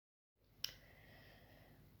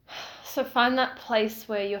So find that place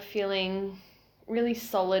where you're feeling really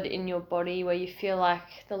solid in your body, where you feel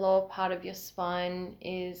like the lower part of your spine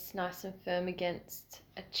is nice and firm against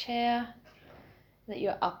a chair, that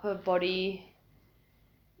your upper body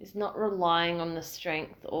is not relying on the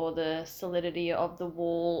strength or the solidity of the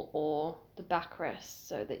wall or the backrest,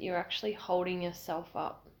 so that you're actually holding yourself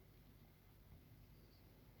up.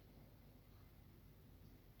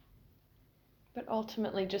 But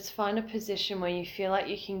ultimately, just find a position where you feel like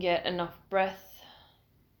you can get enough breath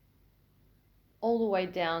all the way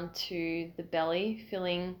down to the belly,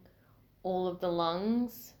 filling all of the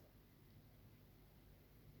lungs.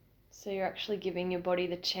 So you're actually giving your body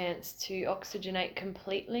the chance to oxygenate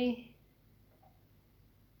completely.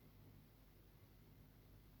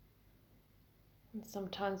 And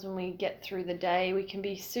sometimes when we get through the day, we can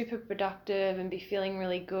be super productive and be feeling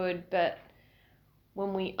really good, but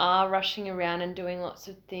when we are rushing around and doing lots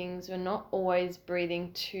of things, we're not always breathing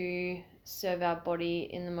to serve our body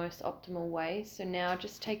in the most optimal way. So now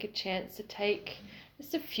just take a chance to take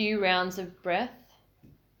just a few rounds of breath,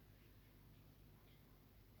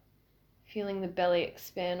 feeling the belly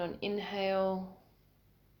expand on inhale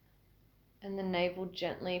and the navel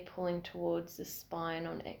gently pulling towards the spine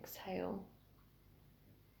on exhale.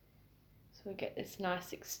 So we get this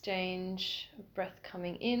nice exchange of breath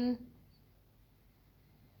coming in,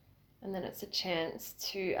 and then it's a chance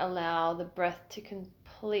to allow the breath to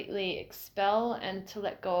completely expel and to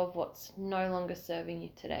let go of what's no longer serving you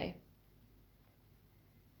today.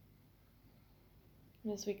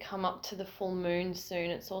 And as we come up to the full moon soon,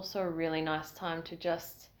 it's also a really nice time to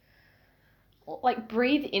just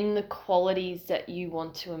breathe in the qualities that you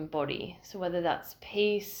want to embody. So whether that's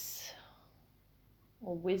peace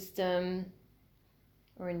or wisdom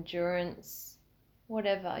or endurance,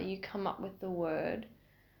 whatever you come up with the word,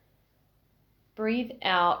 breathe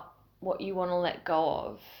out what you want to let go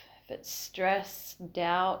of. If it's stress,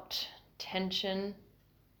 doubt, tension,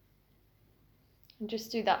 and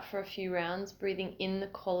just do that for a few rounds, breathing in the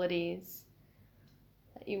qualities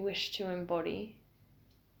that you wish to embody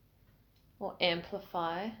or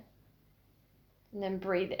amplify, and then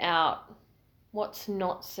breathe out what's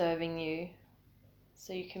not serving you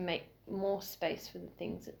so you can make more space for the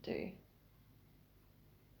things that do.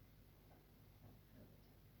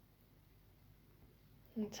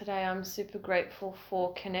 And today I'm super grateful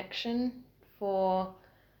for connection, for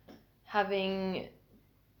having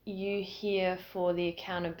you here for the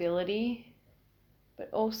accountability,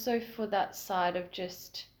 but also for that side of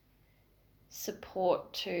just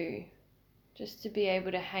support too. Just to be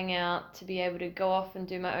able to hang out, to be able to go off and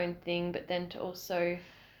do my own thing, but then to also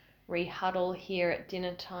re-huddle here at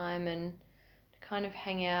dinner time and to kind of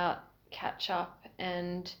hang out, catch up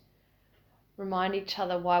and remind each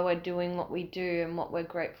other why we're doing what we do and what we're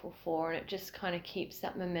grateful for, and it just kind of keeps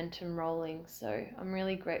that momentum rolling. So I'm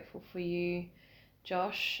really grateful for you,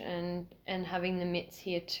 Josh, and having the mitts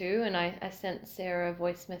here too. And I sent Sarah a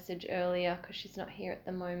voice message earlier because she's not here at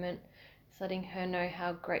the moment, just letting her know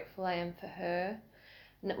how grateful I am for her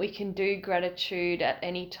and that we can do gratitude at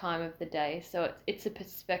any time of the day. So it's a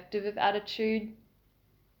perspective of attitude,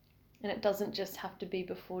 and it doesn't just have to be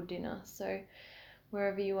before dinner. So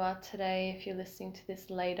wherever you are today, if you're listening to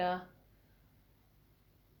this later,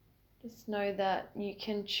 just know that you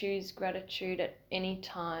can choose gratitude at any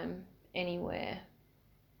time, anywhere.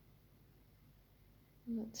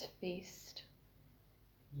 Let's feast.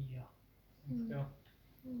 Yeah. Let's go.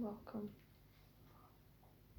 You're welcome.